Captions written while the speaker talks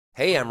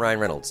Hey, I'm Ryan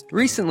Reynolds.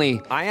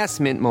 Recently, I asked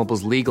Mint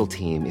Mobile's legal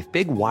team if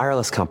big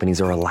wireless companies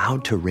are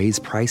allowed to raise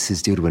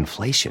prices due to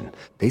inflation.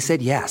 They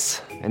said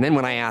yes. And then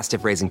when I asked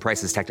if raising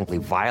prices technically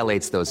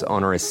violates those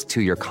onerous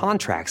two-year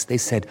contracts, they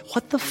said,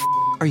 "What the f***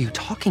 are you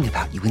talking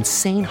about, you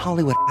insane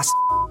Hollywood ass f-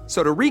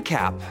 So to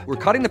recap, we're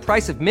cutting the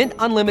price of Mint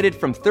Unlimited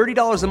from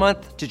 $30 a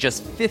month to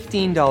just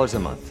 $15 a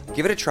month.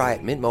 Give it a try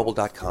at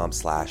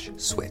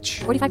mintmobile.com/switch.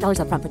 $45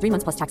 up front for 3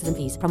 months plus taxes and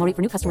fees. Promo rate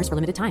for new customers for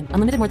limited time.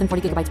 Unlimited more than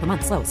 40 gigabytes per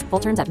month. Slows full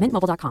terms at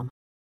mintmobile.com.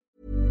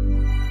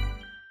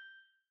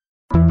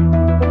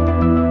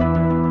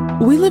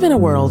 We live in a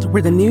world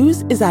where the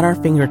news is at our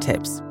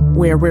fingertips,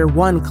 where we're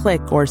one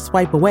click or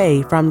swipe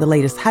away from the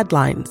latest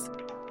headlines.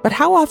 But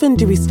how often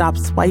do we stop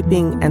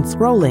swiping and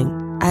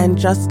scrolling and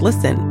just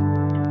listen?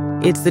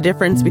 It's the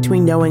difference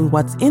between knowing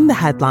what's in the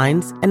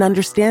headlines and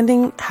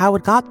understanding how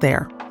it got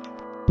there.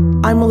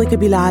 I'm Malika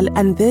Bilal,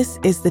 and this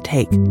is The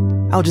Take,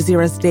 Al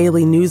Jazeera's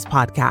daily news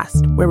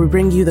podcast, where we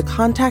bring you the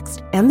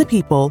context and the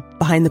people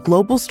behind the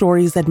global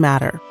stories that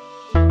matter.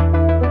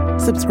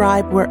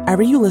 Subscribe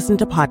wherever you listen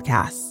to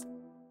podcasts.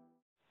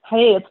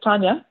 Hey, it's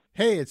Tanya.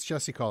 Hey, it's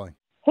Jesse calling.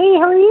 Hey,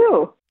 how are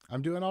you?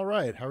 I'm doing all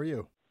right. How are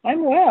you?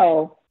 I'm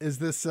well. Is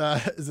this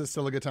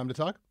still a good time to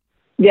talk?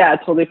 Yeah,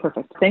 totally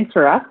perfect. Thanks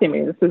for asking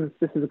me. This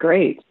is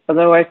great.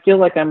 Although I feel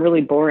like I'm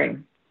really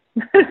boring.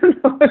 I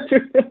don't know if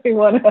you really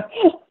want to.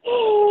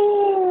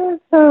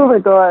 Oh my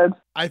God.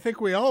 I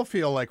think we all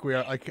feel like we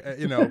are, like,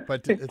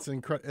 but it's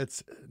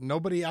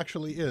nobody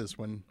actually is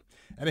when.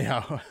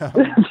 Anyhow,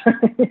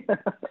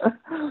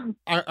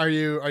 are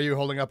you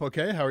holding up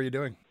okay? How are you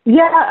doing?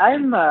 Yeah,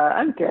 I'm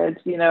good.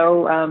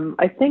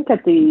 I think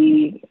at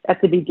the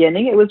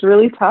beginning it was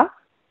really tough.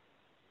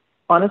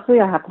 Honestly,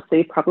 I have to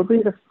say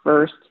probably the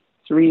first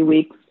 3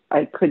 weeks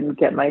I couldn't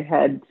get my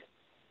head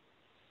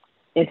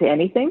into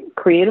anything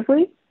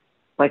creatively.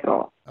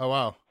 Oh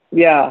wow.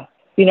 Yeah.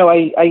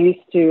 I used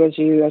to, as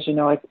you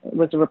know, I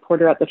was a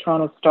reporter at the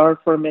Toronto Star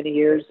for many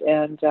years,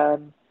 and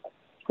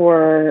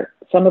for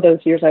some of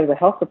those years I was a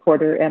health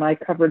reporter, and I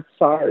covered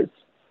SARS.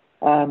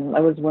 I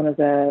was one of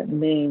the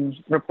main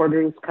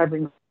reporters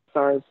covering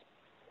SARS.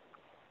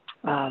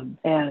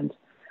 And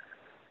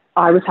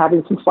I was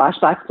having some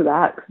flashbacks to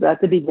that, because at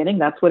the beginning,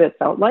 that's what it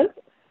felt like.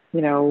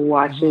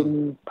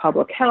 Watching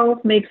public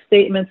health make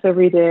statements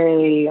every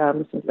day,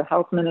 listening to the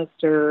health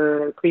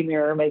minister,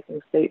 premier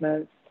making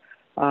statements,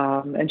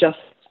 and just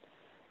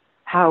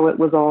how it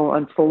was all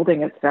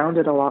unfolding. It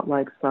sounded a lot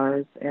like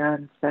SARS.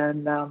 And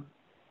then,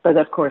 but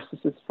of course,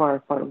 this is far,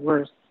 far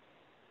worse.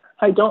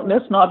 I don't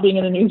miss not being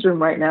in a newsroom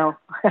right now,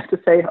 I have to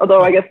say,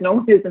 although I guess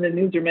nobody is in a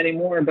newsroom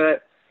anymore.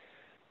 But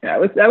yeah,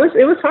 it was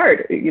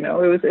hard.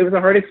 It was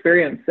a hard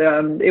experience.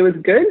 It was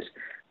good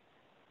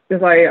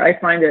because I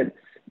find it,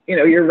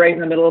 you're right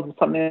in the middle of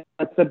something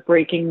that's a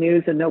breaking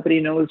news and nobody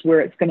knows where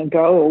it's going to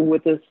go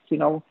with this,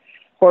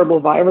 horrible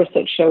virus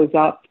that shows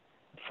up.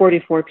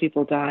 44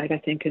 people died, I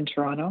think, in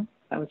Toronto.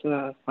 That was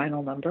the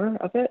final number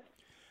of it.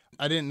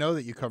 I didn't know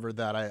that you covered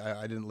that.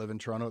 I didn't live in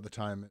Toronto at the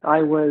time.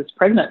 I was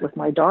pregnant with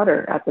my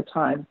daughter at the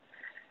time.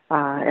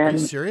 Are you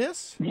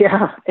serious?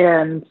 Yeah,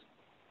 and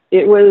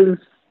it was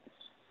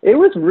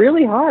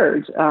really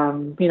hard. I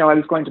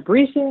was going to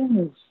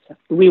briefings.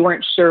 We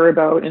weren't sure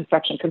about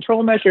infection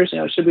control measures.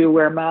 Should we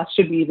wear masks?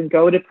 Should we even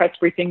go to press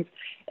briefings?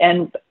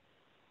 And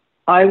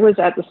I was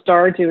at the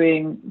Star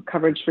doing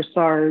coverage for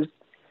SARS.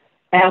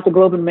 At the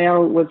Globe and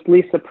Mail was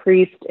Lisa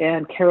Priest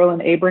and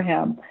Carolyn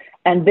Abraham,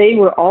 and they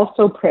were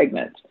also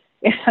pregnant.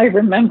 And I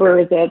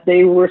remember that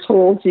they were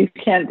told you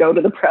can't go to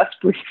the press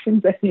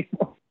briefings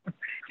anymore.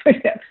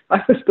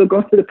 I was still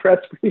going to the press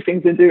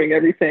briefings and doing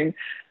everything.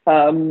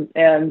 I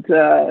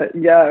remember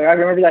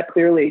that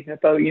clearly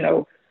about,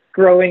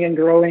 growing and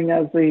growing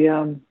as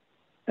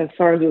as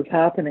SARS was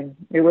happening.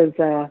 It was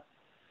an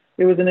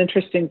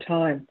interesting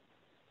time.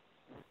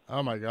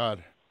 Oh my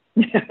God.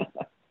 Yeah.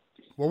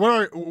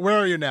 Well, where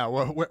are you now?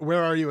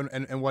 Where are you,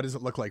 and what does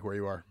it look like where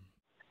you are?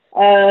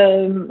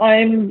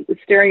 I'm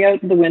staring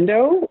out the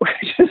window,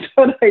 which is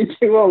what I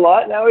do a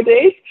lot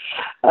nowadays.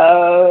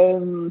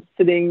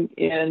 Sitting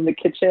in the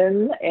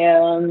kitchen,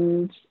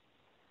 and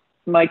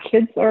my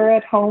kids are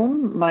at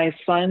home. My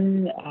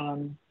son,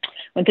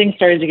 when things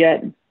started to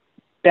get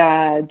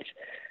bad,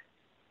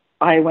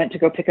 I went to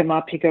go pick him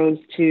up. He goes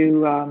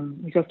to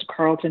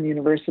Carleton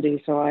University,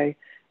 so I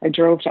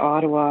drove to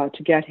Ottawa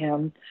to get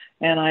him.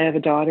 And I have a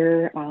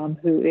daughter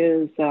who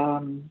is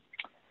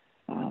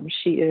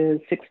she is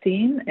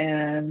 16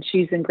 and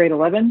she's in grade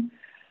 11.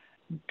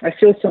 I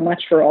feel so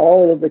much for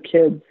all of the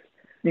kids,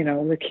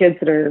 the kids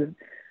that are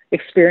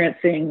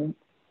experiencing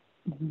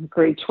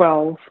grade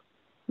 12.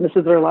 This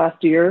is their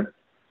last year,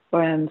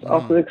 and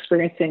also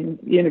experiencing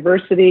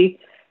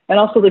university, and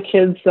also the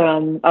kids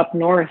up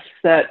north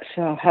that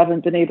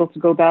haven't been able to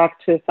go back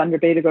to Thunder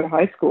Bay to go to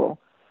high school,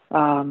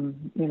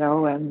 and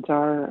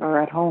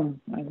are at home.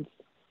 And,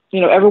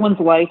 everyone's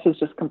life has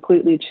just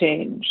completely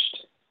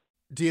changed.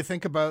 Do you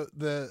think about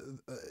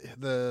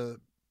the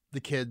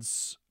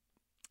kids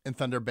in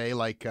Thunder Bay?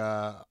 I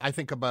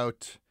think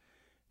about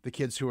the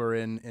kids who are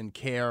in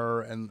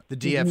care and the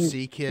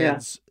DFC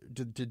kids? Yeah.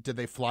 Did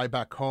they fly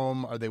back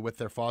home? Are they with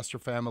their foster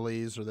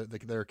families or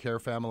their care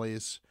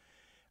families?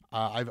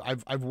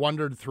 I've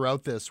wondered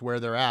throughout this where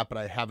they're at, but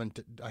I haven't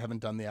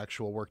done the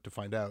actual work to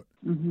find out.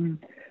 Mm-hmm.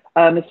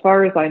 As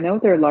far as I know,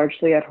 they're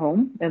largely at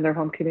home in their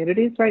home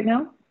communities right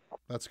now.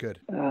 That's good.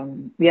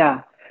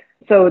 Yeah.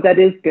 So that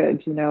is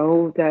good,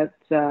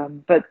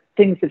 but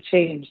things have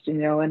changed,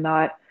 and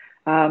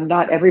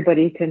not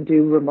everybody can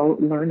do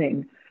remote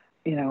learning.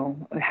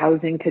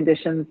 Housing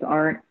conditions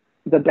aren't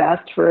the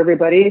best for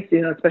everybody,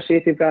 especially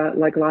if you've got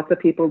like lots of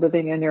people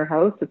living in your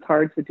house. It's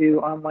hard to do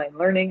online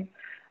learning,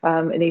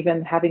 and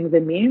even having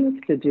the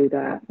means to do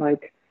that,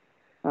 like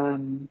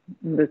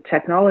the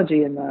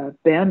technology and the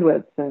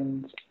bandwidth.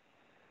 And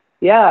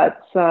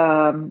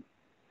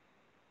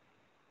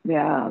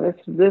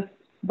this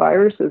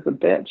virus is a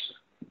bitch,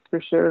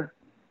 for sure.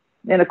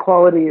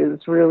 Inequality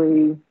is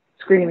really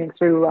screaming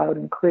through loud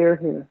and clear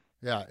here.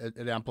 Yeah,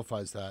 it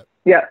amplifies that.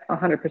 Yeah,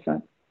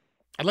 100%.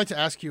 I'd like to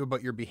ask you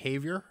about your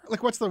behavior.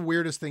 Like, what's the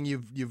weirdest thing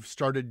you've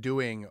started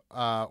doing,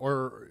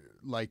 or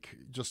like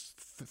just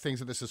things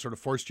that this has sort of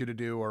forced you to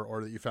do,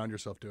 or that you found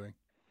yourself doing?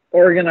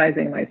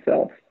 Organizing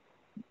myself.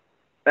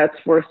 That's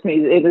forced me.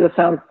 That's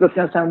going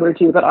to sound weird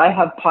to you, but I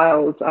have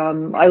piles.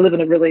 I live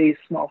in a really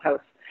small house,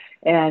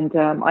 and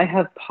I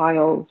have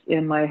piles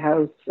in my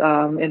house,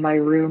 in my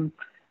room.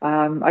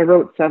 I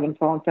wrote Seven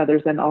Fallen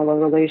Feathers and All Our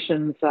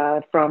Relations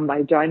from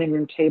my dining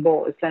room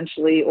table,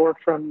 essentially, or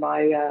from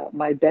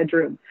my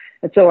bedroom.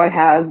 And so I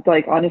have,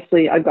 like,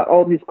 honestly, I've got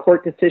all these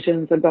court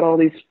decisions. I've got all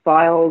these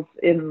files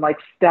in, like,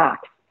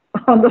 stacks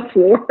on the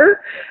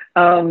floor,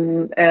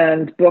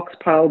 and books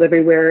piled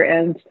everywhere.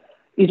 And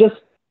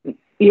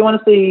you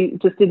honestly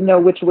just didn't know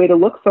which way to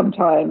look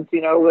sometimes,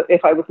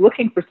 if I was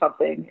looking for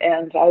something.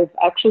 And I've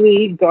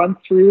actually gone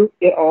through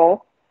it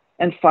all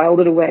and filed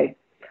it away.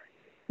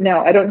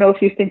 Now, I don't know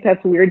if you think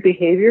that's weird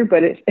behavior,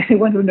 but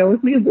anyone who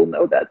knows me will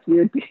know that's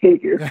weird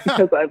behavior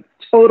because I'm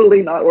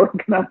totally not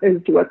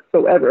organized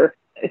whatsoever.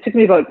 It took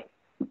me about,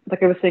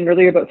 like I was saying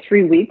earlier, about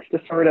 3 weeks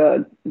to sort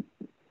of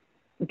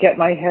get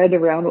my head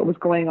around what was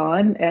going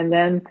on. And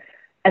then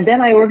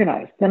I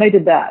organized. Then I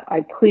did that. I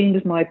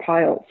cleaned my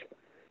piles.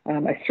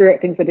 I threw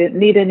out things I didn't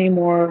need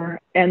anymore.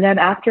 And then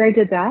after I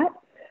did that,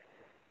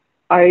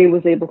 I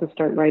was able to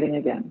start writing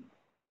again.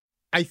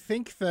 I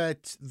think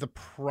that the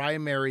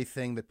primary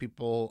thing that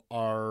people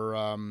are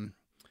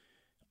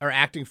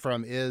acting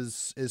from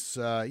is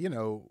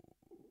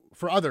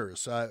for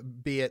others,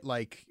 be it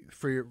like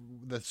for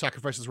the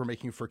sacrifices we're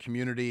making for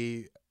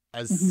community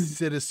as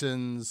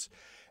citizens,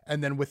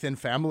 and then within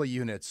family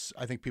units.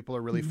 I think people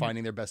are really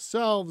finding their best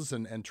selves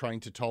and trying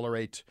to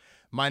tolerate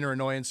minor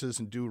annoyances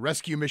and do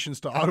rescue missions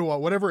to Ottawa,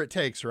 whatever it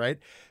takes, right?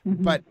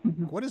 But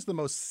what is the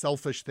most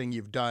selfish thing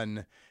you've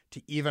done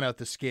to even out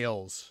the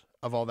scales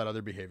of all that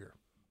other behavior?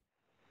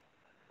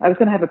 I was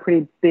going to have a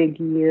pretty big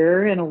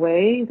year in a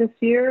way this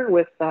year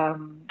with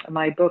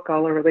my book,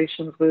 All Our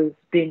Relations, was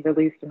being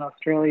released in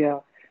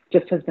Australia,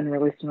 just has been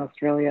released in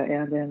Australia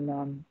and in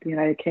the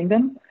United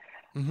Kingdom.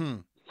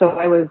 So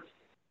I was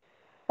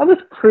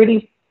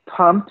pretty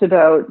pumped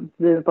about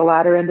the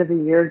latter end of the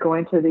year,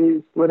 going to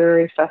these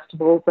literary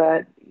festivals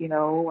that,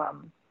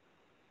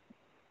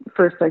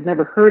 first I'd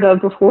never heard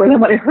of before. Then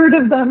when I heard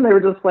of them, they were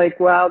just like,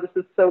 wow, this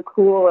is so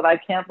cool. And I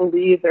can't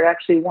believe they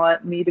actually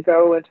want me to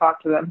go and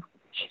talk to them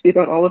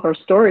about all of our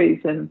stories.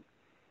 And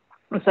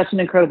it was such an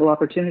incredible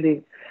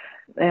opportunity.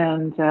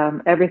 And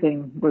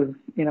everything was,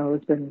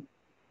 has been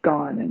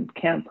gone and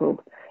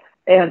canceled.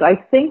 And I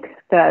think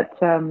that,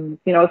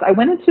 I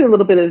went into a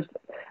little bit of,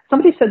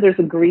 somebody said there's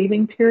a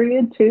grieving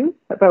period too,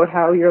 about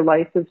how your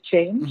life has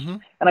changed.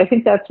 And I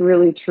think that's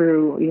really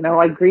true.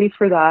 I grieve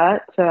for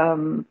that,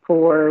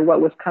 for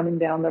what was coming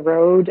down the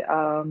road,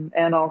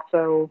 and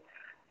also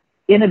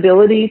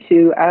inability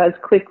to as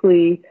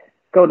quickly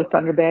go to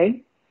Thunder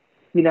Bay.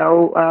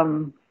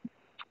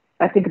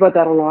 I think about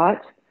that a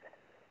lot.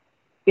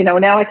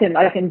 Now I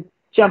can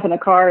jump in a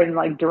car and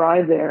like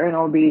drive there, and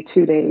it'll be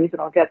 2 days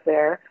and I'll get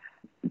there.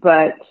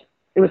 But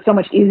it was so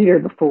much easier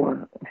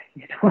before.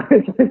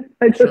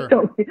 I just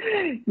don't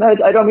mean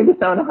to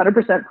sound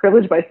 100%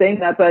 privileged by saying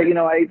that, but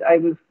I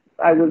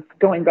was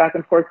going back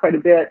and forth quite a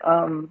bit.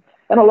 And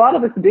a lot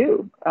of us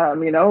do. A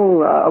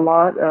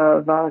lot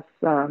of us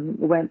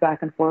went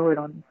back and forward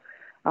on.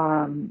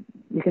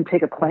 You can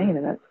take a plane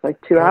and it's like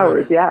 2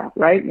 hours. Yeah,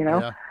 right.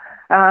 Yeah.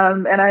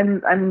 And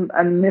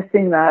I'm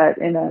missing that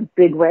in a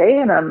big way,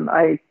 and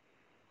I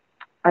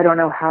don't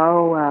know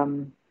how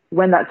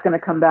when that's going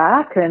to come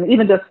back. And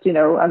even just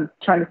I'm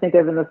trying to think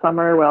of in the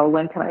summer. Well,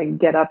 when can I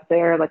get up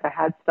there? Like I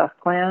had stuff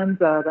planned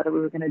that we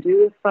were going to do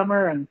this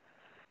summer, and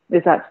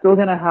is that still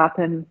going to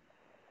happen?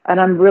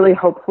 And I'm really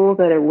hopeful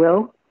that it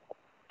will.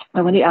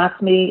 And when you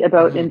ask me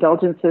about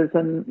indulgences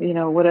and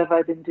what have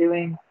I been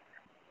doing,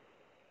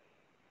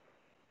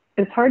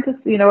 it's hard to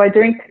I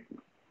drink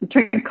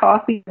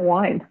coffee and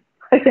wine.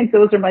 I think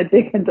those are my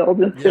big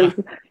indulgences.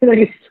 Yeah.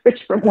 You switch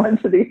from one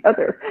to the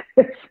other.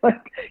 It's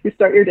like you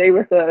start your day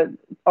with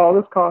all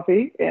this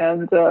coffee,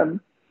 and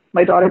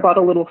my daughter bought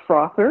a little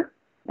frother,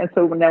 And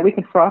so now we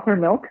can froth our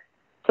milk.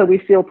 So we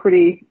feel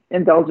pretty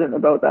indulgent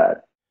about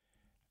that.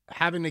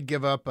 Having to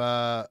give up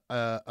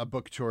a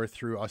book tour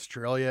through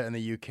Australia and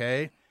the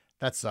UK,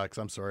 that sucks.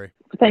 I'm sorry.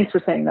 Thanks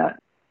for saying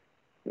that.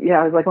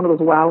 Yeah, it was like one of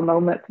those wow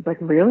moments. It's like,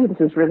 really?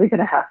 This is really going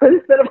to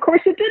happen? Then, of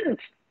course, it didn't,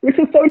 which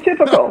is so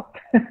typical.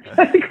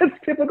 I think it's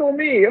typical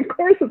me. Of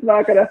course, it's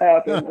not going to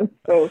happen. And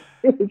so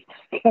it was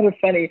kind of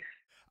funny.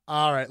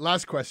 All right,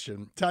 last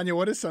question. Tanya,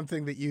 what is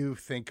something that you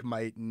think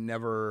might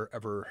never,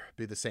 ever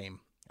be the same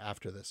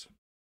after this?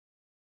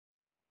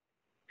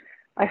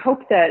 I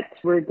hope that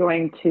we're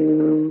going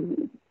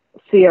to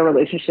see our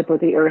relationship with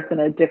the earth in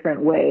a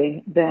different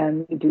way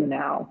than we do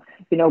now.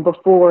 You know,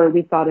 before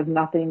we thought of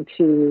nothing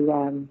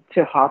to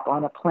hop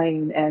on a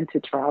plane and to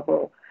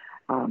travel.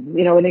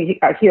 You know, and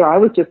here I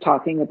was just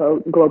talking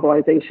about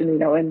globalization, you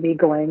know, and me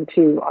going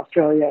to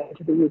Australia,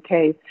 to the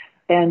UK,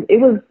 and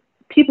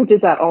people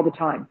did that all the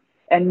time,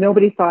 and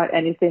nobody thought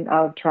anything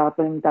of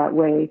traveling that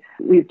way.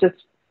 We've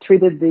just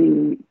treated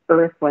the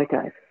earth like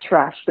a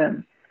trash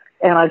bin.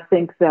 And I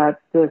think that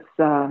this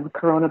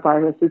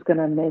coronavirus is going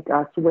to make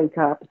us wake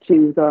up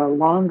to the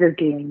longer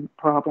game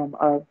problem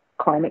of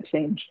climate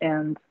change.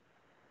 And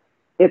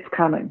it's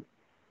coming.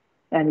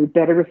 And we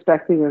better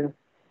respect the earth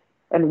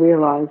and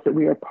realize that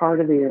we are part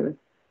of the earth.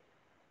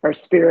 Our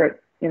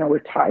spirit, you know, we're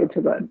tied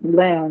to the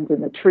land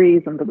and the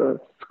trees and to the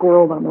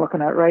squirrel that I'm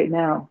looking at right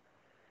now.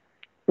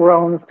 We're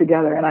all in this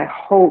together. And I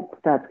hope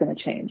that's going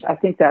to change. I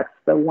think that's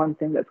the one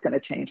thing that's going to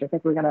change. I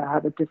think we're going to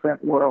have a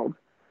different world.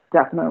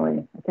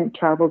 Definitely. I think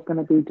travel is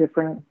going to be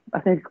different. I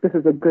think this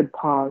is a good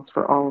pause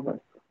for all of us.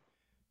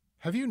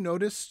 Have you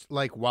noticed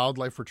like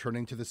wildlife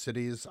returning to the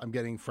cities? I'm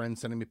getting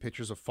friends sending me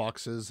pictures of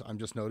foxes. I'm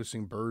just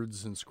noticing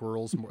birds and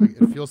squirrels.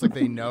 It feels like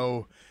they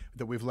know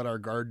that we've let our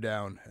guard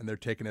down and they're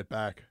taking it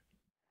back.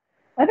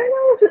 I don't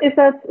know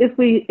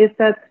if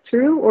that's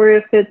true or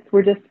if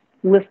we're just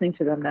listening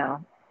to them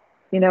now.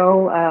 You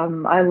know,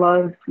 I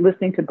love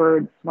listening to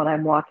birds when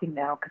I'm walking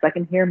now because I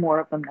can hear more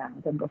of them now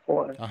than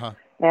before. Uh-huh.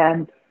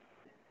 And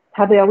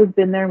have they always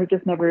been there? We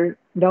just never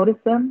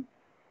noticed them.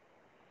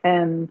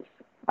 And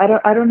I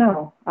don't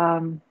know.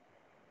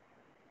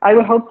 I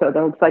would hope so,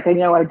 though. It's like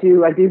I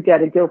do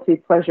get a guilty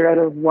pleasure out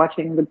of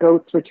watching the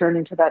goats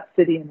returning to that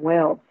city in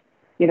Wales,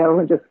 you know,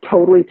 and just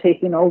totally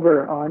taking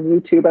over on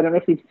YouTube. I don't know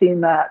if you've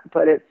seen that,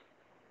 but it's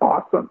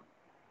awesome.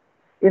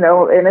 You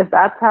know, and if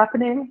that's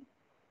happening,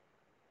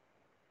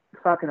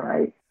 fucking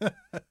right.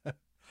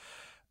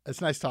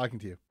 It's nice talking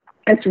to you.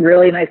 It's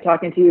really nice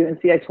talking to you. And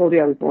see, I told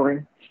you I was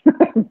boring.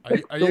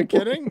 Are you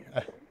kidding?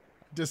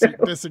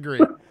 Disagree.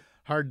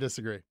 Hard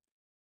disagree.